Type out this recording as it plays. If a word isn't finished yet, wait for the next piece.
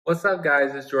What's up,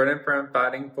 guys? It's Jordan from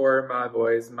Fighting for My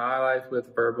Voice, My Life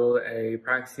with Verbal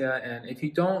Apraxia. And if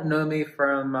you don't know me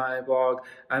from my blog,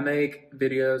 I make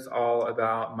videos all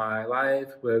about my life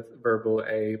with verbal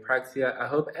apraxia. I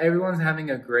hope everyone's having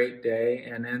a great day.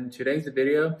 And in today's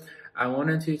video, I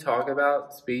wanted to talk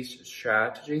about speech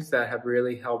strategies that have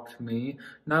really helped me,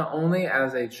 not only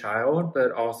as a child,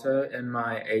 but also in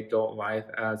my adult life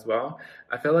as well.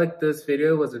 I feel like this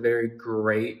video was a very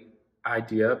great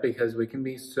idea because we can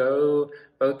be so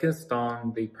focused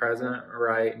on the present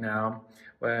right now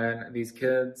when these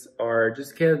kids are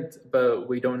just kids, but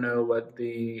we don't know what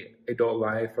the adult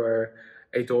life or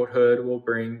adulthood will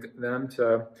bring them.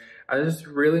 So I just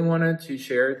really wanted to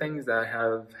share things that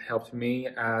have helped me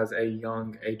as a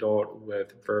young adult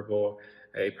with verbal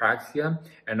apraxia.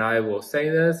 And I will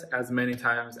say this as many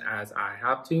times as I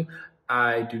have to.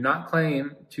 I do not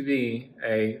claim to be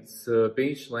a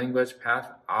speech language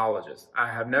pathologist.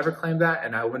 I have never claimed that,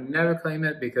 and I would never claim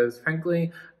it because,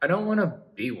 frankly, I don't want to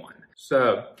be one.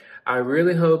 So I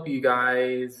really hope you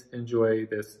guys enjoy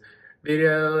this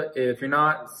video. If you're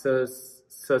not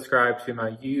subscribed to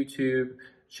my YouTube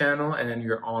channel and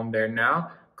you're on there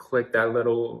now, click that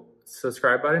little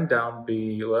subscribe button down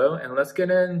below and let's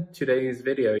get in today's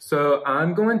video. So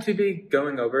I'm going to be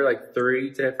going over like 3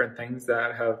 different things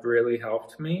that have really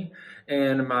helped me.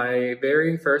 And my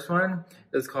very first one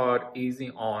is called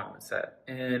easy onset.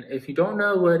 And if you don't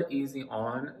know what easy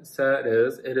onset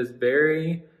is, it is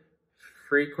very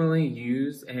frequently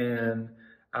used in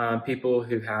people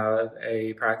who have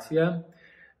apraxia.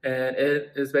 And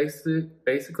it is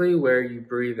basically where you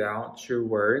breathe out your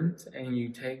words and you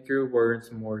take your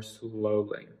words more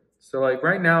slowly. So like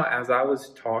right now, as I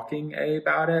was talking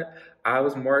about it, I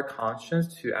was more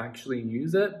conscious to actually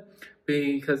use it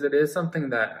because it is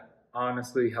something that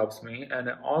honestly helps me. And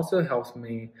it also helps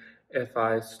me if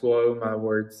I slow my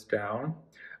words down.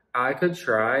 I could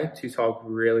try to talk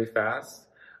really fast.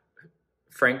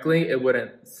 Frankly, it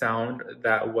wouldn't sound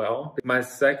that well. My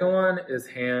second one is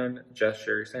hand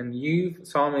gestures. And you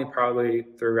saw me probably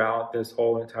throughout this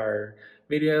whole entire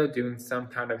video doing some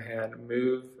kind of hand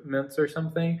movements or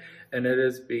something. And it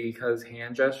is because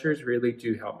hand gestures really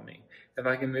do help me. If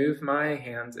I can move my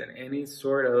hands in any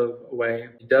sort of way,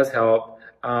 it does help.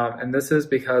 And this is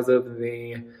because of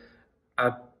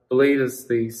I believe it's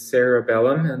the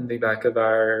cerebellum in the back of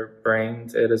our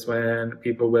brains. It is when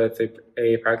people with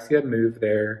apraxia move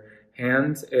their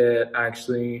hands, it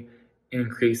actually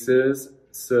increases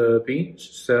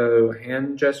speech. So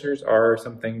hand gestures are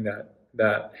something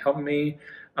that help me.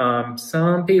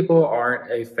 Some people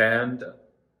aren't a fan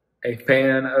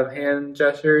of hand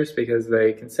gestures because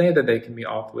they can say that they can be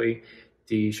awfully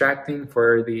distracting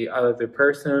for the other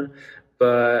person.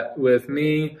 But with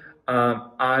me,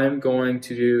 I'm going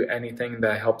to do anything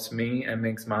that helps me and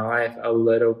makes my life a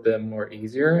little bit more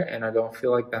easier, and I don't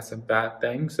feel like that's a bad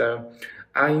thing. So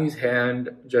I use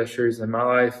hand gestures in my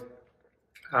life.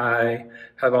 I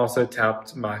have also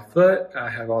tapped my foot. I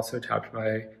have also tapped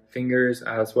my fingers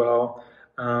as well,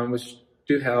 which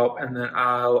do help. And then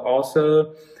I'll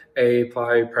also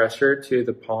apply pressure to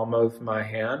the palm of my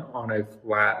hand on a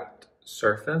flat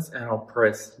surface and I'll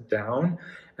press down.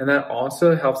 And that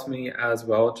also helps me as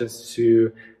well just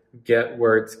to get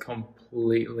words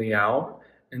completely out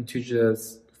and to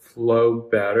just flow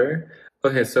better.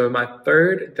 Okay, so my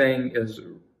third thing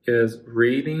is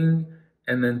reading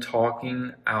and then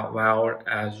talking out loud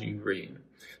as you read.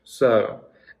 So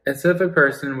instead of a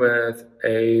person with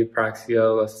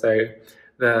apraxia, let's say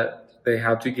that they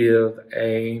have to give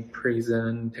a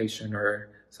presentation or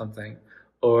something,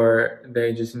 or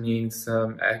they just need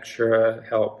some extra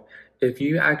help. If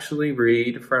you actually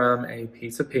read from a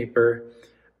piece of paper,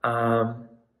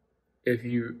 if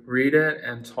you read it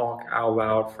and talk out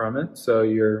loud from it, so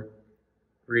you're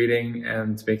reading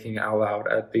and speaking out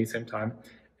loud at the same time,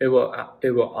 it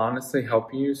will honestly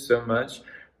help you so much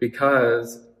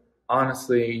because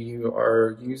honestly, you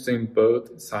are using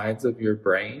both sides of your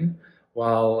brain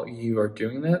while you are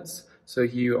doing this. So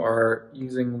you are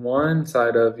using one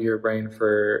side of your brain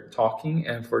for talking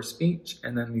and for speech,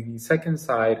 and then the second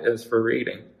side is for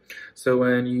reading. So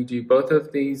when you do both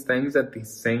of these things at the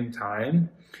same time,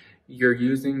 you're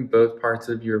using both parts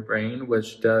of your brain,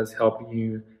 which does help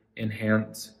you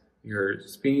enhance your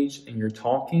speech and your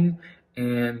talking.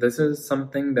 And this is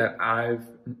something that I've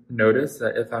noticed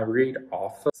that if I read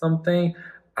off of something,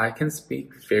 I can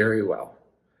speak very well.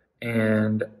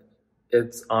 And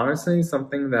it's honestly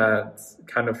something that's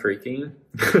kind of freaky.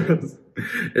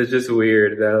 It's just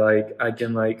weird that like I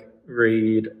can like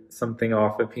read something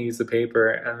off a piece of paper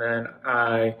and then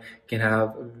I can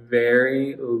have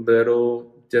very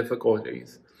little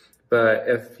difficulties But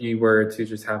if you were to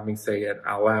just have me say it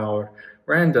out loud,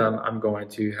 random, I'm going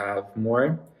to have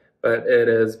more. But it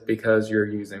is because you're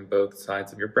using both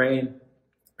sides of your brain.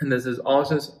 And this is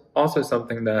also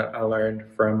something that I learned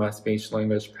from my speech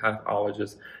language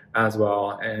pathologist as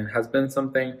well, and has been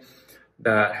something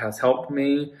that has helped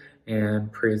me in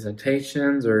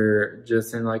presentations or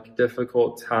just in like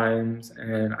difficult times.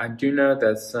 And I do know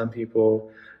that some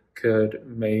people could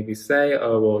maybe say,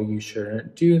 oh, well, you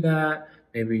shouldn't do that.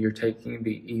 Maybe you're taking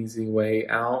the easy way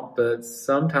out, but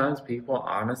sometimes people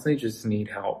honestly just need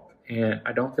help. And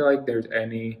I don't feel like there's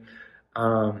anything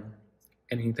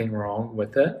wrong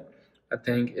with it. I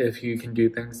think if you can do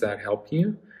things that help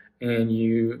you and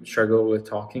you struggle with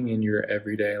talking in your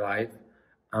everyday life,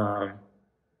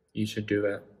 you should do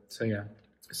it. So yeah.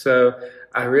 So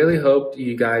I really hope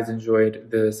you guys enjoyed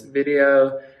this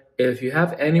video. If you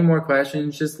have any more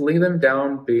questions, just leave them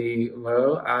down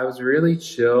below. I was really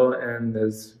chill in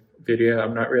this video.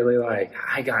 I'm not really like,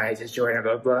 hi guys, it's Jordan,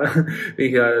 blah, blah,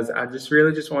 because I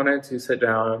really just wanted to sit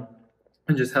down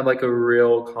and just have like a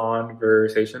real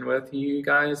conversation with you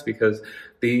guys, because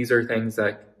these are things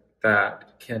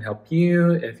that can help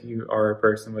you if you are a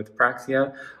person with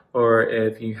apraxia, or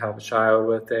if you have a child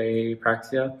with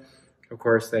apraxia, of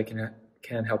course they can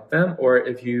help them, or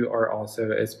if you are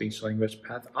also a speech language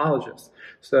pathologist.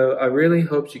 So I really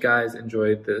hope you guys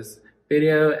enjoyed this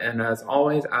video, and as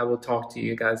always, I will talk to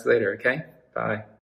you guys later, okay? Bye.